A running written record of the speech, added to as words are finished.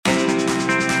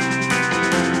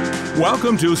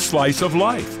Welcome to Slice of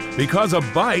Life. Because a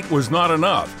bite was not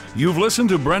enough, you've listened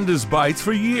to Brenda's Bites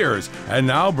for years, and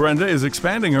now Brenda is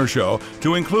expanding her show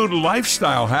to include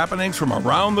lifestyle happenings from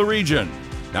around the region.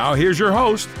 Now here's your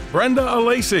host, Brenda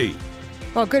Alesi.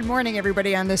 Well, good morning,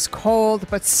 everybody, on this cold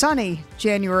but sunny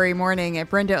January morning at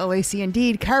Brenda Alesi,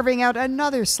 indeed, carving out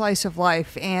another slice of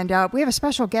life. And we have a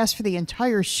special guest for the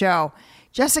entire show.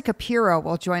 Jessica Pirro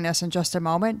will join us in just a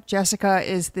moment. Jessica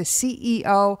is the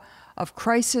CEO of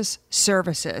Crisis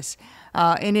Services,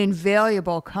 an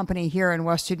invaluable company here in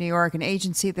Western New York, an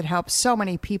agency that helps so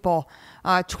many people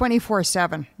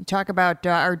 24/7. You talk about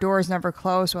our doors never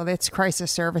close. Well, that's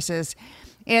Crisis Services.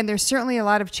 And there's certainly a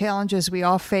lot of challenges we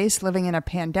all face living in a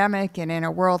pandemic and in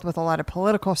a world with a lot of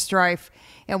political strife.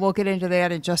 And we'll get into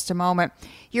that in just a moment.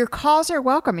 Your calls are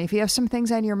welcome. If you have some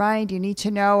things on your mind you need to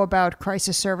know about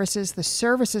Crisis Services, the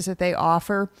services that they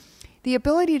offer, the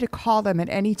ability to call them at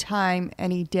any time,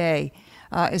 any day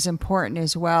is important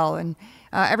as well. And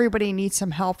everybody needs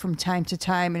some help from time to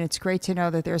time, and it's great to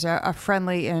know that there's a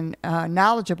friendly and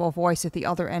knowledgeable voice at the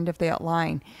other end of that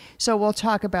line. So we'll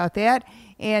talk about that,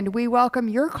 and we welcome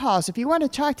your calls. If you want to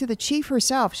talk to the chief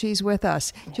herself, she's with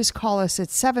us. Just call us at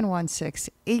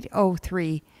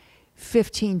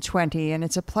 716-803-1520, and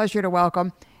it's a pleasure to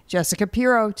welcome Jessica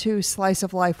Pirro to Slice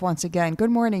of Life once again. Good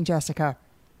morning, Jessica.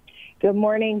 Good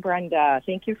morning, Brenda.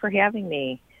 Thank you for having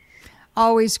me.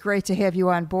 Always great to have you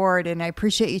on board, and I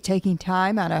appreciate you taking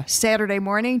time on a Saturday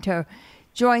morning to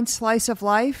join Slice of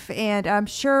Life. And I'm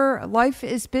sure life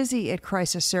is busy at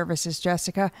Crisis Services,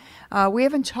 Jessica. We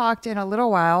haven't talked in a little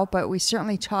while, but we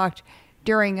certainly talked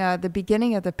during the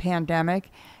beginning of the pandemic.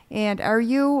 And are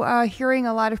you hearing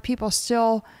a lot of people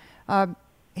still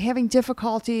having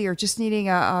difficulty or just needing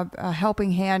a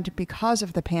helping hand because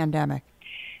of the pandemic?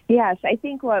 Yes, I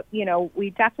think we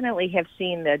definitely have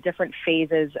seen the different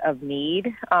phases of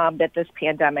need that this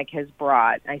pandemic has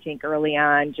brought. I think early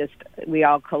on, we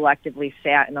all collectively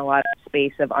sat in a lot of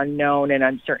space of unknown and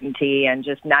uncertainty and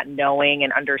just not knowing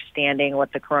and understanding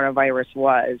what the coronavirus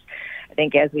was. I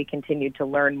think as we continued to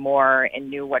learn more and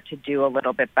knew what to do a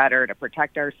little bit better to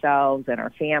protect ourselves and our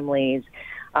families,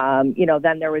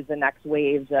 then there was the next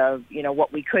waves of,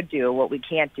 what we could do, what we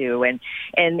can't do. And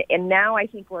now I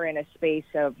think we're in a space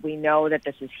of, we know that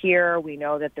this is here. We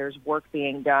know that there's work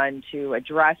being done to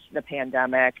address the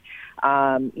pandemic.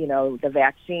 The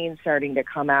vaccine starting to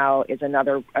come out is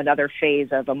another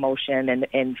phase of emotion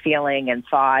and feeling and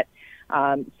thought.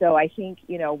 So I think,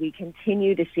 we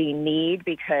continue to see need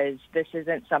because this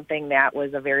isn't something that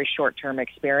was a very short-term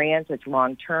experience. It's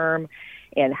long-term.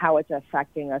 And how it's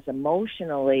affecting us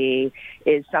emotionally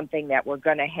is something that we're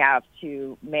going to have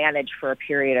to manage for a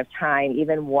period of time,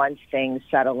 even once things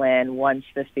settle in, once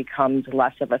this becomes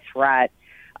less of a threat.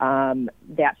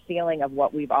 That feeling of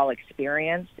what we've all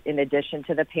experienced in addition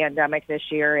to the pandemic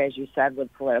this year, as you said,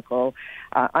 with political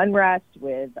unrest,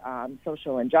 with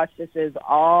social injustices,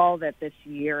 all that this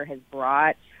year has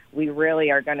brought, we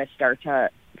really are going to start to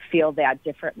feel that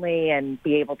differently and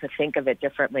be able to think of it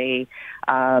differently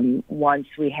once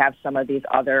we have some of these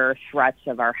other threats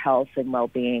of our health and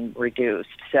well-being reduced.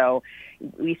 So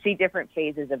we see different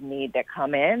phases of need that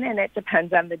come in, and it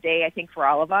depends on the day, I think, for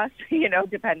all of us,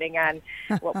 depending on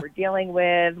what we're dealing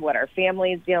with, what our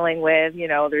family is dealing with.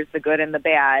 There's the good and the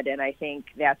bad, and I think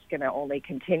that's going to only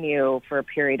continue for a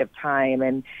period of time.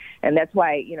 And that's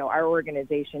why, our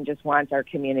organization just wants our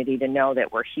community to know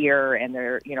that we're here and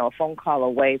they're, a phone call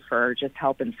away for just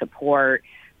help and support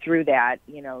through that,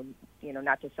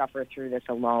 not to suffer through this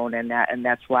alone. And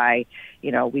that's why,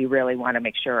 we really want to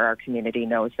make sure our community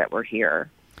knows that we're here.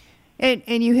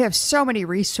 And you have so many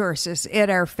resources at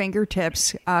our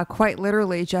fingertips, quite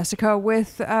literally, Jessica,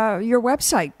 with your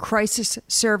website,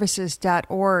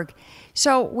 crisisservices.org.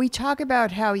 So we talk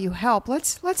about how you help.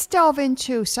 Let's delve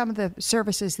into some of the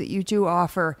services that you do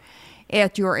offer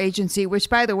at your agency, which,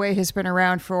 by the way, has been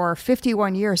around for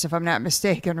 51 years, if I'm not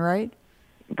mistaken, right?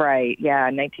 Right. Yeah.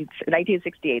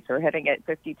 1968. So we're heading at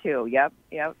 52. Yep.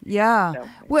 Yeah. So,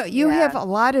 well, you have a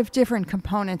lot of different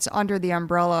components under the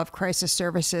umbrella of Crisis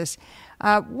Services.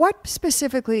 What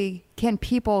specifically can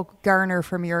people garner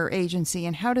from your agency,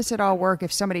 and how does it all work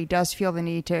if somebody does feel the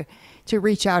need to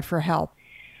reach out for help?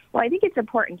 Well, I think it's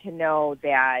important to know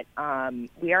that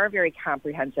we are a very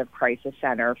comprehensive crisis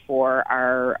center for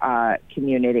our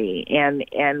community.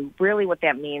 And really what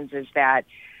that means is that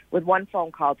with one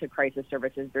phone call to crisis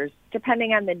services, there's,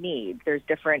 depending on the need, there's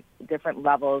different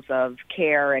levels of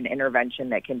care and intervention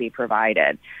that can be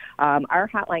provided. Our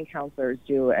hotline counselors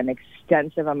do an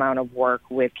extensive amount of work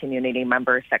with community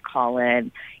members that call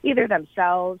in, either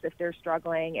themselves if they're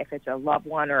struggling, if it's a loved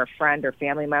one or a friend or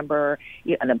family member,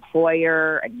 an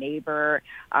employer, a neighbor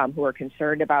who are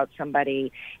concerned about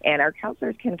somebody. And our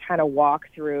counselors can kind of walk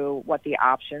through what the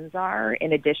options are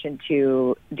in addition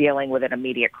to dealing with an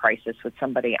immediate crisis with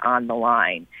somebody on the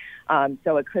line.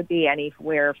 So it could be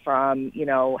anywhere from,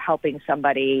 helping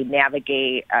somebody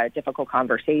navigate a difficult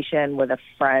conversation with a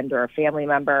friend or a family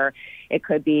member. It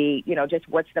could be, just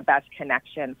what's the best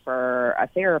connection for a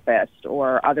therapist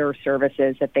or other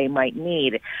services that they might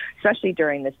need, especially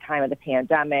during this time of the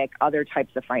pandemic, other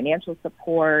types of financial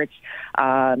supports,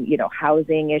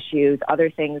 housing issues, other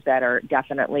things that are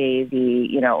definitely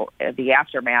the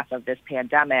aftermath of this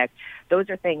pandemic. Those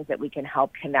are things that we can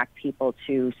help connect people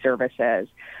to services.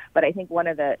 But I think one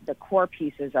of the core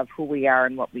pieces of who we are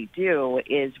and what we do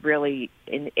is really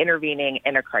intervening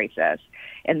in a crisis.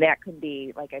 And that could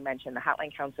be, like I mentioned, the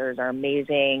hotline counselors are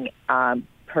amazing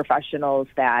professionals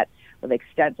that with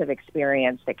extensive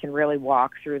experience that can really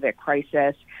walk through the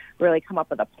crisis, really come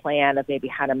up with a plan of maybe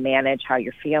how to manage how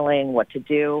you're feeling, what to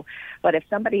do. But if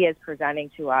somebody is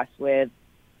presenting to us with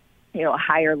a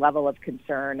higher level of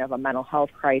concern of a mental health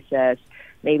crisis,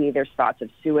 maybe there's thoughts of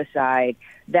suicide,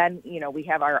 then, we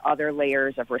have our other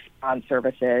layers of response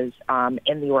services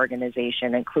in the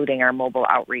organization, including our mobile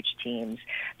outreach teams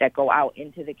that go out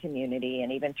into the community.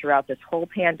 And even throughout this whole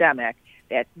pandemic,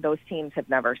 that those teams have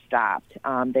never stopped.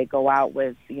 They go out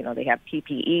with, they have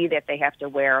PPE that they have to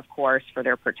wear, of course, for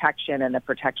their protection and the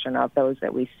protection of those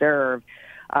that we serve.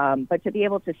 But to be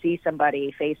able to see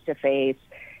somebody face to face,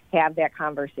 have that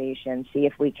conversation, see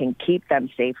if we can keep them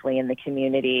safely in the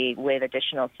community with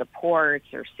additional supports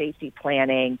or safety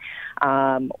planning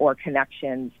or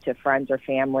connections to friends or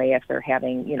family if they're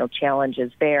having,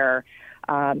 challenges there,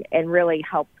 and really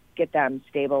help get them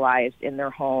stabilized in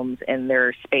their homes, in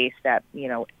their space that,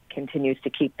 continues to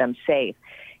keep them safe.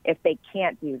 If they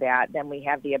can't do that, then we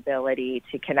have the ability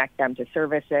to connect them to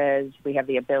services. We have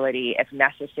the ability, if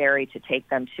necessary, to take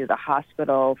them to the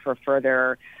hospital for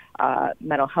further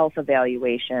mental health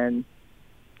evaluation,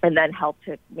 and then help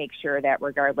to make sure that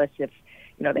regardless if,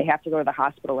 they have to go to the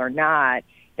hospital or not,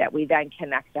 that we then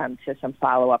connect them to some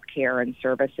follow-up care and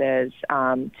services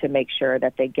to make sure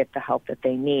that they get the help that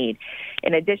they need.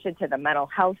 In addition to the mental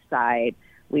health side,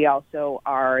 we also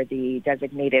are the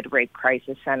designated rape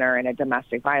crisis center and a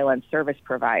domestic violence service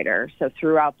provider. So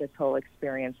throughout this whole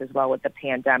experience as well with the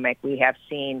pandemic, we have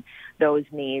seen those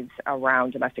needs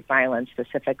around domestic violence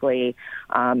specifically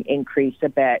increase a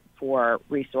bit for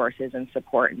resources and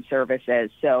support and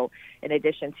services. So in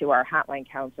addition to our hotline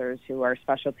counselors who are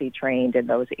specialty trained in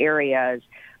those areas,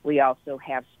 we also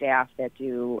have staff that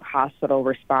do hospital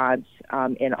response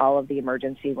in all of the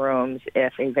emergency rooms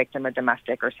if a victim of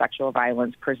domestic or sexual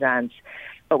violence presents.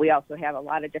 But we also have a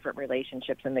lot of different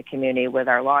relationships in the community with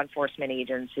our law enforcement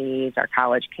agencies, our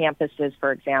college campuses,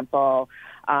 for example,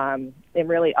 and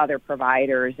really other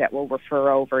providers that will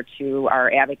refer over to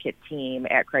our advocate team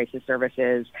at Crisis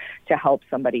Services to help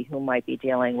somebody who might be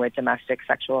dealing with domestic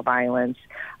sexual violence,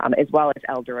 as well as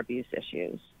elder abuse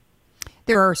issues.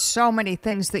 There are so many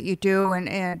things that you do,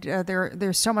 and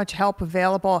there's so much help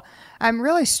available. I'm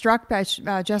really struck by,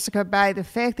 Jessica, by the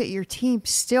fact that your team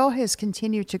still has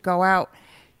continued to go out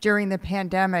during the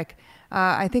pandemic.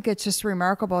 I think it's just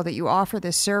remarkable that you offer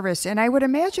this service. And I would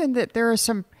imagine that there are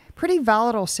some pretty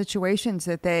volatile situations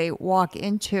that they walk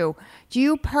into. Do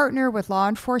you partner with law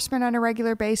enforcement on a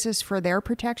regular basis for their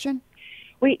protection?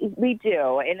 We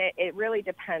do, and it really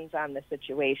depends on the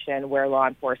situation where law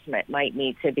enforcement might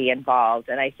need to be involved.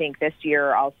 And I think this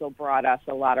year also brought us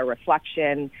a lot of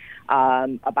reflection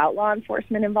about law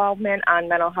enforcement involvement on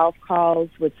mental health calls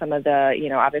with some of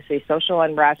the, obviously social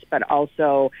unrest, but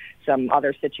also some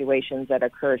other situations that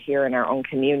occurred here in our own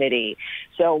community.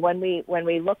 So when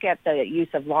we look at the use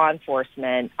of law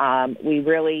enforcement, we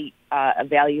really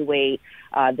evaluate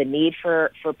the need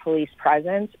for police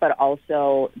presence, but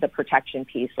also the protection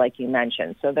piece, like you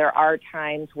mentioned. So there are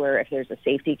times where if there's a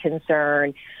safety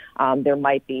concern, there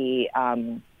might be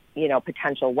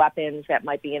potential weapons that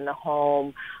might be in the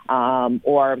home,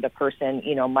 or the person,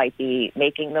 might be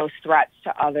making those threats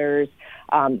to others,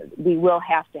 we will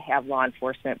have to have law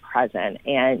enforcement present.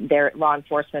 And their law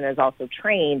enforcement is also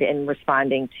trained in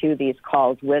responding to these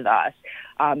calls with us.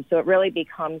 So it really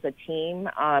becomes a team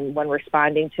when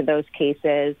responding to those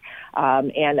cases.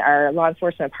 And our law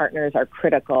enforcement partners are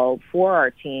critical for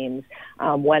our teams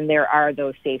when there are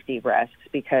those safety risks,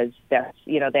 because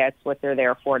that's what they're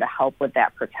there for, to help with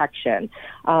that protection.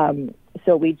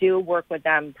 So we do work with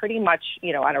them pretty much,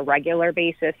 on a regular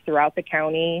basis throughout the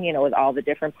county, with all the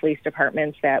different police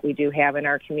departments that we do have in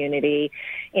our community.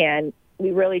 And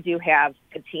we really do have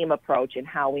a team approach in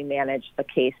how we manage the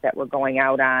case that we're going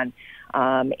out on,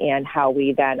 and how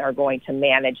we then are going to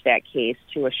manage that case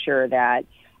to assure that,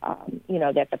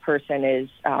 that the person is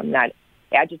not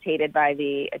agitated by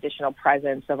the additional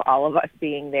presence of all of us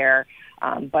being there,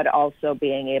 but also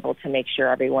being able to make sure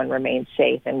everyone remains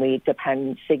safe. And we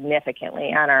depend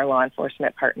significantly on our law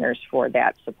enforcement partners for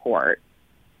that support.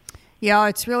 Yeah,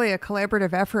 it's really a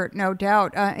collaborative effort, no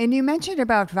doubt. And you mentioned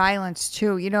about violence,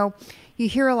 too. You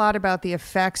hear a lot about the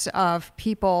effects of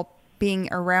people being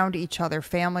around each other,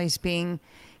 families being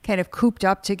kind of cooped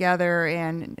up together,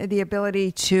 and the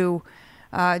ability to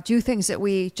do things that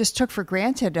we just took for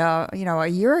granted, a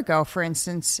year ago, for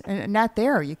instance, not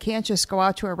there. You can't just go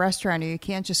out to a restaurant, or you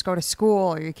can't just go to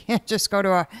school, or you can't just go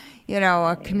to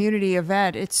a community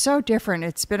event. It's so different.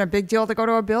 It's been a big deal to go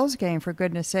to a Bills game, for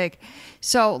goodness sake.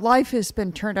 So life has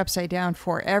been turned upside down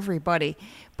for everybody.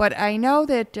 But I know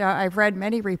that I've read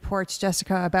many reports,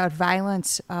 Jessica, about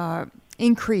violence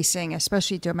increasing,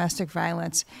 especially domestic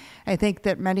violence. I think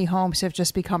that many homes have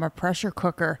just become a pressure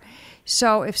cooker.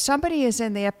 So if somebody is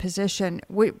in that position,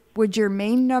 would your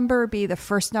main number be the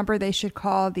first number they should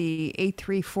call, the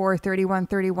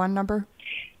 834-3131 number?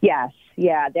 Yes.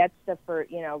 Yeah, that's the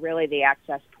first, really the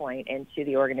access point into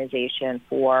the organization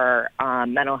for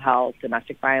mental health,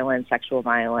 domestic violence, sexual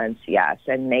violence. Yes.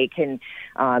 And they can,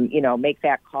 make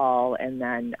that call, and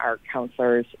then our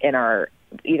counselors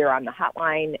either on the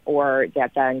hotline or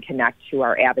that then connect to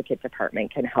our advocate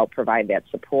department can help provide that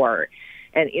support.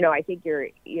 And, I think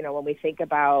when we think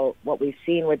about what we've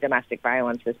seen with domestic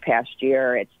violence this past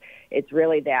year, it's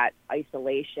really that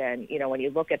isolation. When you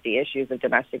look at the issues of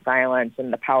domestic violence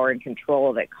and the power and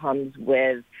control that comes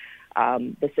with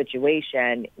the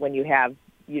situation, when you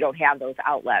don't have those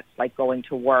outlets like going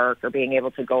to work or being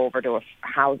able to go over to a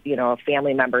house, a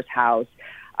family member's house,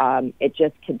 it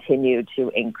just continued to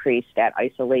increase that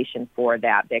isolation for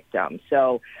that victim.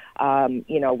 So,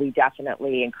 we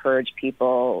definitely encourage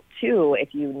people to,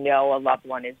 if a loved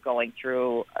one is going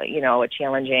through, a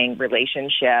challenging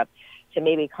relationship, to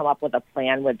maybe come up with a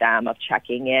plan with them of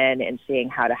checking in and seeing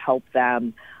how to help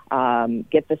them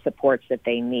get the supports that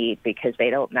they need, because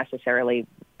they don't necessarily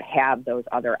have those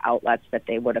other outlets that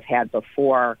they would have had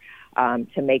before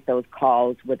to make those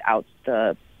calls without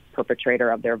the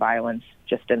perpetrator of their violence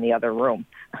just in the other room,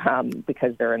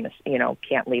 because they're in this,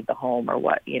 can't leave the home or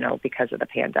what, because of the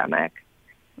pandemic.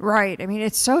 Right. I mean,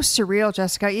 it's so surreal,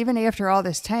 Jessica, even after all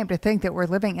this time, to think that we're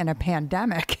living in a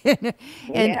pandemic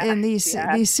in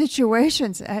these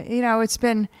situations.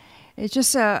 It's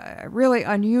just a really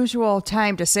unusual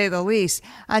time, to say the least.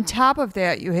 On top of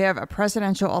that, you have a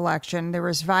presidential election. There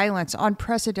was violence,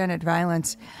 unprecedented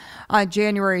violence, on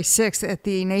January 6th at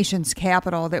the nation's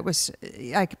capital. That was,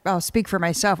 I'll speak for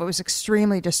myself, it was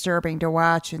extremely disturbing to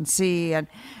watch and see. And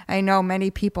I know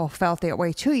many people felt that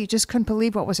way too. You just couldn't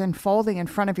believe what was unfolding in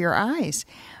front of your eyes,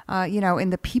 in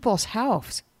the people's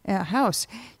house.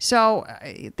 So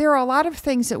there are a lot of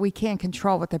things that we can't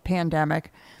control with the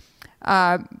pandemic.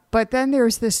 But then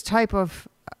there's this type of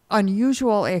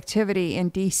unusual activity in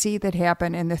D.C. that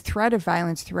happened, and the threat of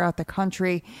violence throughout the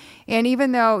country. And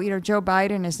even though, Joe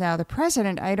Biden is now the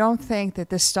president, I don't think that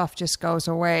this stuff just goes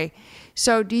away.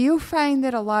 So do you find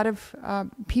that a lot of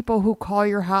people who call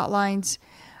your hotlines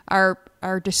are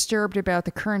disturbed about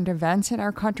the current events in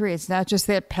our country? It's not just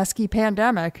that pesky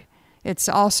pandemic. It's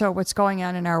also what's going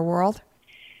on in our world.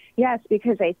 Yes,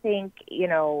 because I think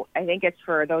it's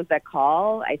for those that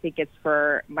call. I think it's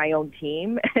for my own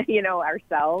team,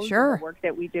 ourselves, sure. The work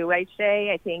that we do each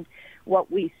day. I think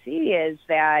what we see is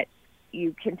that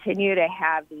you continue to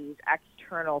have these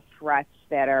external threats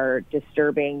that are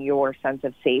disturbing your sense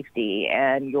of safety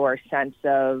and your sense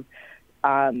of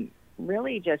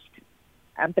really just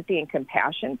empathy and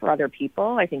compassion for other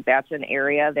people. I think that's an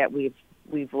area that we've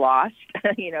we've lost,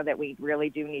 that we really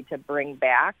do need to bring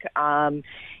back. And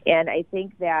I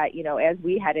think that, as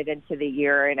we headed into the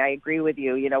year, and I agree with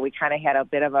you, we kind of had a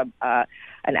bit of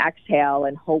an exhale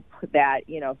and hope that,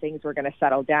 things were going to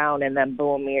settle down. And then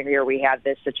boom, here we had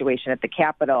this situation at the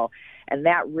Capitol. And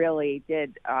that really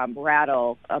did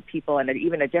rattle people in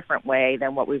even a different way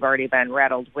than what we've already been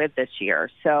rattled with this year.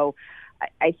 So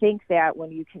I think that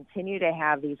when you continue to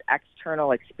have these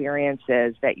external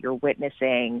experiences that you're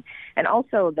witnessing, and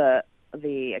also the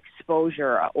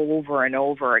exposure over and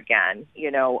over again,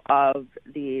 of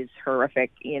these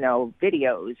horrific,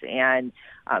 videos and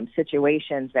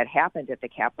situations that happened at the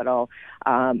Capitol,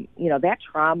 that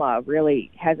trauma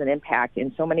really has an impact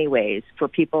in so many ways for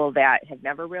people that have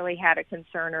never really had a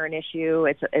concern or an issue.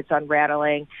 It's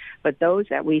unraveling, but those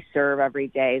that we serve every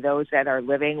day, those that are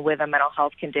living with a mental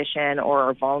health condition or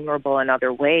are vulnerable in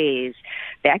other ways,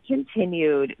 that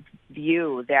continued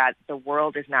view that the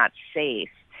world is not safe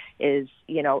is,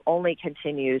 only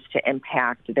continues to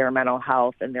impact their mental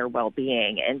health and their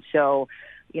well-being. And so,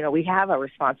 we have a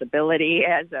responsibility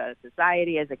as a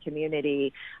society, as a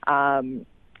community, to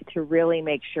really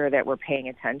make sure that we're paying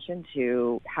attention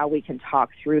to how we can talk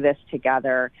through this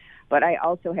together. But I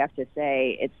also have to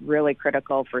say it's really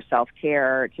critical for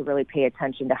self-care to really pay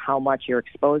attention to how much you're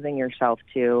exposing yourself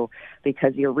to,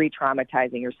 because you're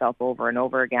re-traumatizing yourself over and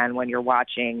over again when you're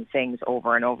watching things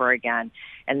over and over again.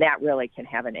 And that really can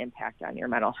have an impact on your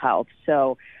mental health.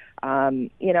 So,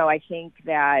 I think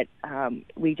that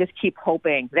we just keep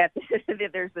hoping that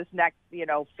there's this next,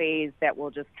 phase that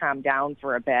will just calm down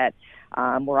for a bit.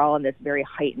 We're all in this very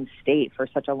heightened state for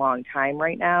such a long time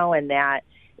right now, and that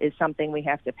is something we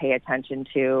have to pay attention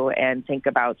to and think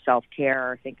about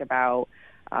self-care, think about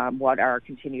what our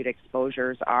continued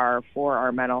exposures are for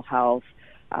our mental health,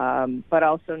 but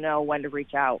also know when to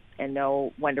reach out and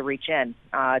know when to reach in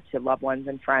to loved ones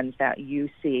and friends that you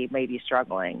see may be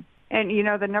struggling. And,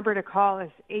 the number to call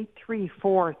is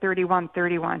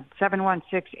 834-3131,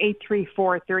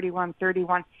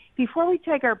 716-834-3131. Before we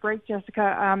take our break,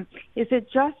 Jessica, is it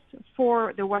just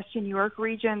for the Western New York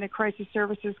region that Crisis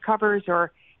Services covers?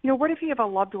 Or, what if you have a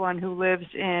loved one who lives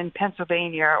in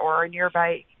Pennsylvania or a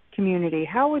nearby community?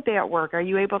 How would that work? Are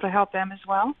you able to help them as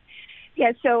well?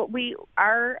 Yeah, so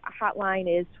our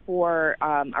hotline is for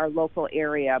our local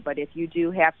area, but if you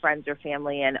do have friends or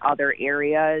family in other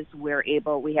areas,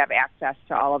 we have access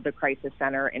to all of the Crisis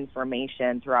Center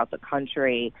information throughout the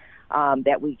country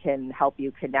that we can help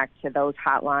you connect to those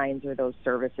hotlines or those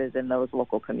services in those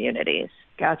local communities.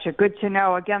 Gotcha. Good to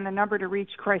know. Again, the number to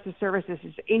reach Crisis Services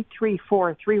is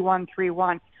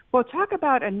 834-3131. We'll talk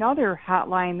about another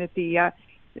hotline that the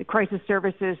Crisis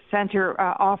Services Center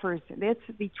offers. It's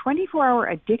the 24-hour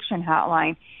addiction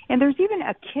hotline, and there's even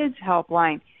a kids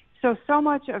helpline. So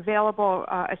much available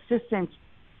assistance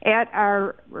at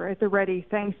the ready,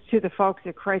 thanks to the folks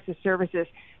at Crisis Services.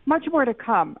 Much more to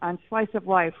come on Slice of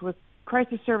Life with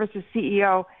Crisis Services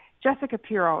CEO Jessica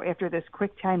Pirro after this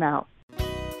quick timeout.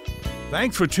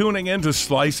 Thanks for tuning in to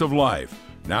Slice of Life.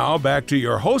 Now back to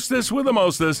your hostess with the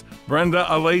mostest, Brenda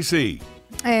Alesii.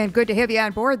 And good to have you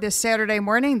on board this Saturday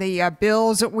morning, the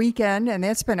Bills weekend, and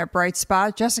that's been a bright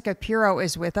spot. Jessica Pirro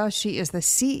is with us. She is the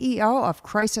CEO of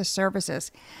Crisis Services,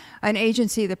 an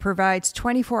agency that provides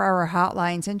 24-hour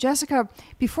hotlines. And Jessica,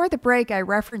 before the break, I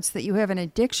referenced that you have an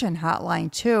addiction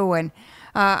hotline too, and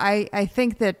I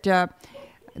think that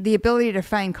the ability to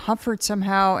find comfort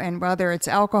somehow, and whether it's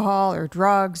alcohol or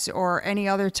drugs or any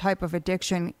other type of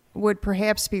addiction, would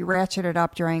perhaps be ratcheted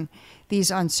up during these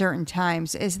uncertain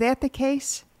times. Is that the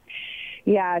case?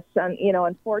 Yes.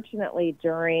 Unfortunately,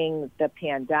 during the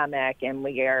pandemic, and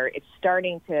it's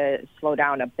starting to slow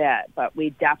down a bit, but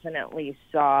we definitely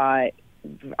saw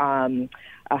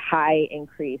a high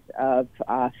increase of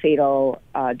fatal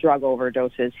drug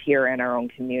overdoses here in our own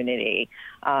community,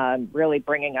 really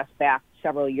bringing us back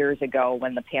several years ago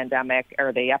when the pandemic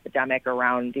or the epidemic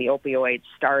around the opioids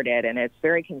started. And it's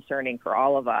very concerning for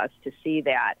all of us to see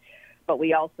that. But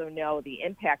we also know the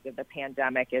impact of the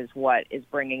pandemic is what is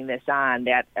bringing this on,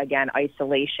 that, again,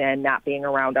 isolation, not being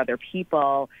around other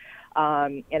people,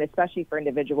 and especially for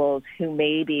individuals who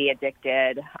may be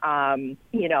addicted,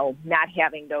 not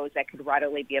having those that could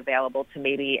readily be available to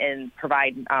maybe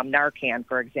provide Narcan,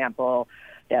 for example,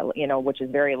 that, which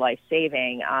is very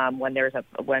life-saving when there's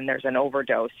an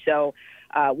overdose. So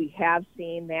we have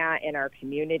seen that in our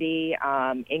community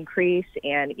increase,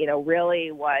 and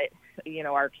really what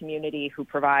our community who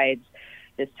provides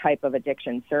this type of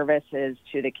addiction services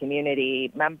to the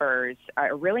community members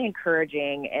are really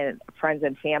encouraging friends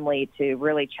and family to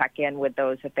really check in with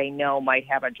those that they know might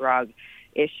have a drug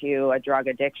issue, a drug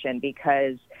addiction,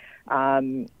 because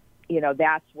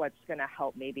that's what's going to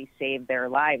help maybe save their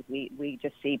lives. We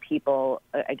just see people,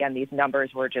 again, these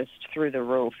numbers were just through the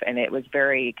roof, and it was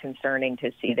very concerning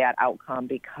to see that outcome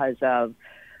because of,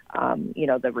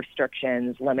 the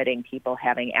restrictions limiting people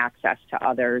having access to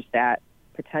others that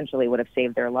potentially would have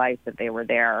saved their life if they were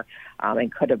there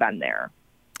and could have been there.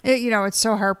 It's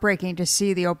so heartbreaking to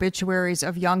see the obituaries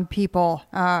of young people.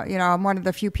 I'm one of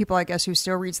the few people, I guess, who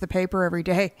still reads the paper every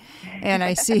day. And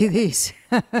I see these.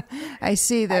 I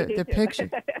see the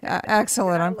picture.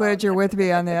 Excellent. I'm glad you're with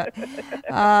me on that.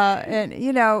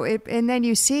 And then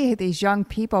you see these young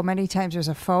people. Many times there's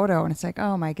a photo and it's like,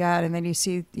 oh, my God. And then you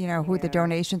see, who the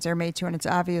donations are made to, and it's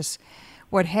obvious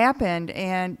what happened.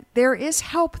 And there is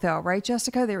help, though, right,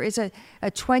 Jessica? There is a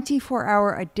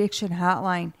 24-hour addiction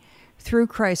hotline through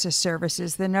Crisis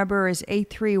Services. The number is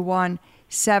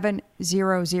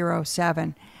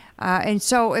 831-7007. And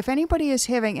so if anybody is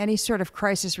having any sort of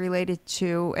crisis related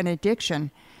to an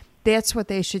addiction, that's what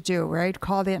they should do, right?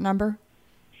 Call that number?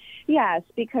 Yes,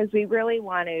 because we really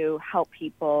want to help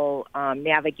people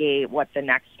navigate what the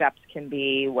next steps can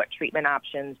be, what treatment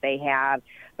options they have.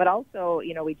 But also,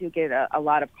 we do get a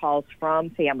lot of calls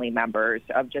from family members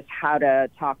of just how to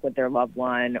talk with their loved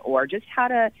one, or just how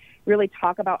to really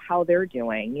talk about how they're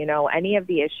doing. Any of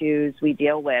the issues we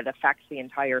deal with affects the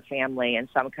entire family in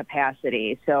some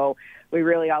capacity. So we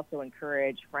really also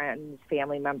encourage friends,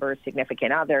 family members,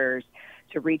 significant others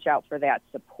to reach out for that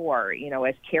support.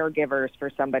 As caregivers for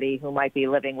somebody who might be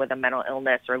living with a mental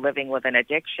illness or living with an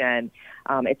addiction,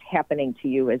 it's happening to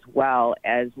you as well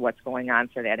as what's going on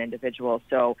for that individual.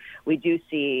 So we do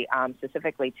see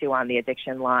specifically, too, on the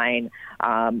addiction line,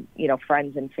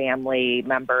 friends and family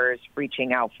members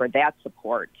reaching out for that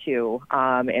support, too,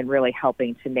 and really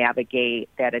helping to navigate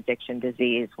that addiction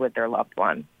disease with their loved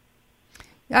one.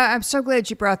 I'm so glad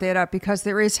you brought that up, because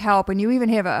there is help, and you even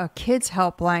have a kids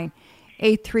helpline,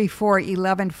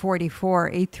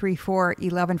 834-1144,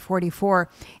 834-1144.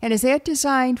 And is that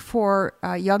designed for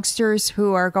youngsters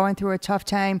who are going through a tough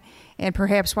time and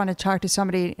perhaps want to talk to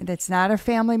somebody that's not a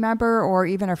family member or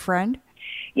even a friend?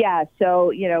 Yeah,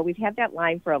 so, we've had that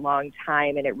line for a long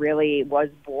time, and it really was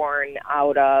born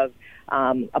out of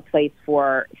a place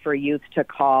for youth to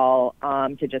call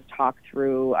to just talk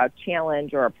through a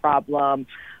challenge or a problem.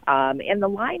 And the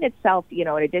line itself, in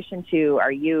addition to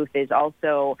our youth, is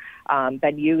also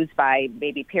been used by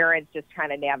maybe parents just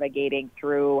kind of navigating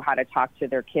through how to talk to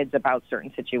their kids about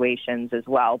certain situations as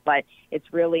well. But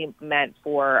it's really meant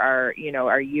for our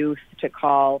youth to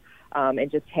call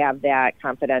and just have that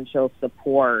confidential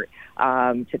support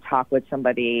to talk with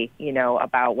somebody,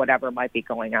 about whatever might be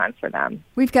going on for them.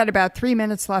 We've got about 3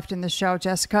 minutes left in the show,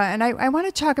 Jessica, and I want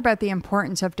to talk about the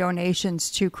importance of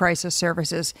donations to Crisis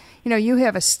Services. You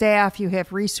have a staff, you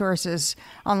have resources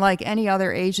unlike any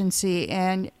other agency,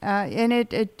 and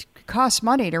it costs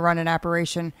money to run an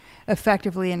operation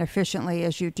effectively and efficiently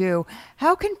as you do.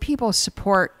 How can people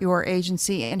support your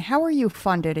agency, and how are you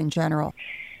funded in general?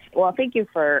 Well, thank you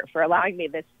for allowing me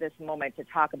this moment to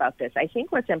talk about this. I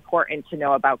think what's important to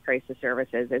know about Crisis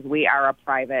Services is we are a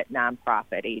private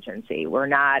nonprofit agency. We're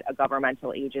not a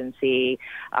governmental agency.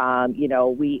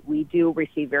 We do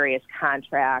receive various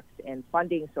contracts and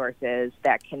funding sources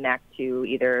that connect to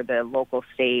either the local,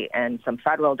 state, and some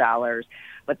federal dollars,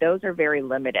 but those are very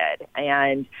limited.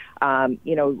 And,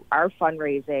 our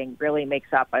fundraising really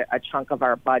makes up a chunk of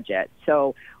our budget.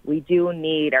 So we do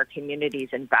need our community's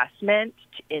investment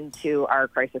into our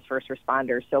crisis first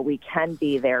responders so we can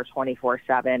be there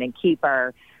 24/7 and keep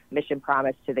our mission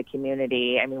promise to the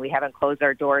community. I mean, we haven't closed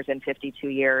our doors in 52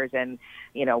 years, and,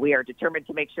 we are determined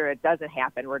to make sure it doesn't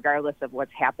happen regardless of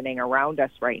what's happening around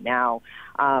us right now.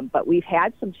 But we've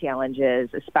had some challenges,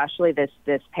 especially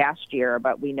this past year,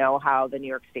 but we know how the New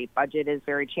York State budget is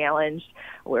very challenged.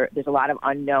 There's a lot of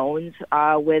unknowns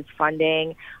with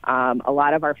funding. A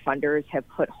lot of our funders have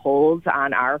put holds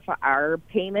on our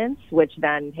payments, which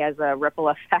then has a ripple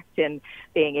effect in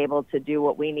being able to do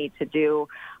what we need to do.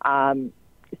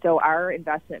 So our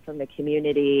investment from the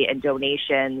community and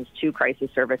donations to Crisis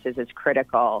Services is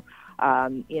critical.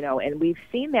 And we've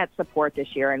seen that support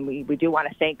this year, and we do want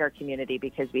to thank our community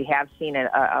because we have seen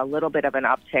a little bit of an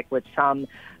uptick with some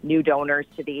new donors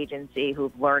to the agency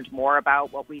who've learned more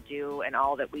about what we do and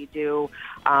all that we do,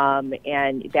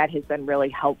 and that has been really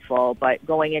helpful. But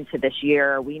going into this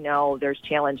year, we know there's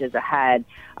challenges ahead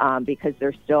because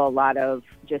there's still a lot of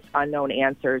just unknown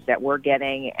answers that we're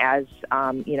getting as,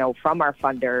 from our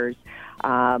funders.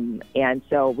 And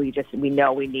so we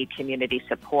know we need community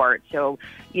support. So,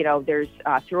 there's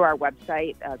through our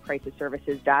website,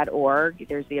 crisisservices.org,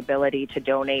 there's the ability to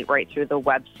donate right through the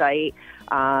website.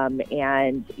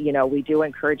 And we do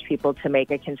encourage people to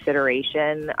make a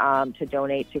consideration to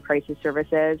donate to Crisis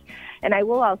Services. And I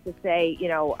will also say,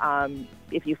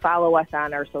 if you follow us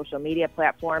on our social media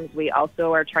platforms, we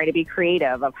also are trying to be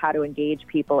creative of how to engage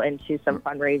people into some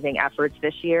fundraising efforts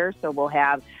this year. So we'll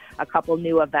have a couple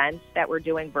new events that we're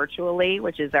doing virtually,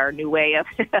 which is our new way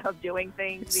of doing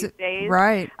things these days.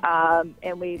 Right.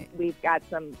 And we've got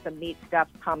some neat stuff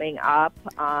coming up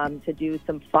to do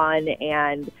some fun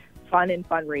and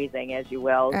fundraising, as you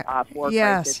will, for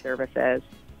Crisis Services.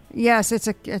 Yes,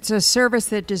 it's a service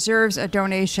that deserves a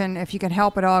donation. If you can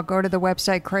help at all, go to the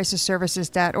website,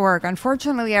 crisisservices.org.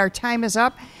 Unfortunately, our time is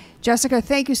up. Jessica,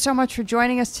 thank you so much for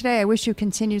joining us today. I wish you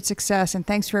continued success, and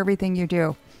thanks for everything you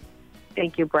do.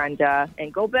 Thank you, Brenda.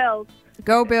 And go Bills.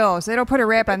 Go Bills. They don't put a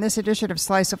wrap on this edition of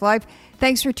Slice of Life.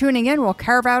 Thanks for tuning in. We'll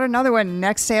carve out another one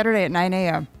next Saturday at 9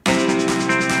 a.m.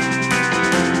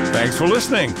 Thanks for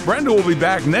listening. Brenda will be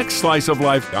back next Slice of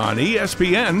Life on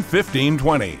ESPN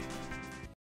 1520.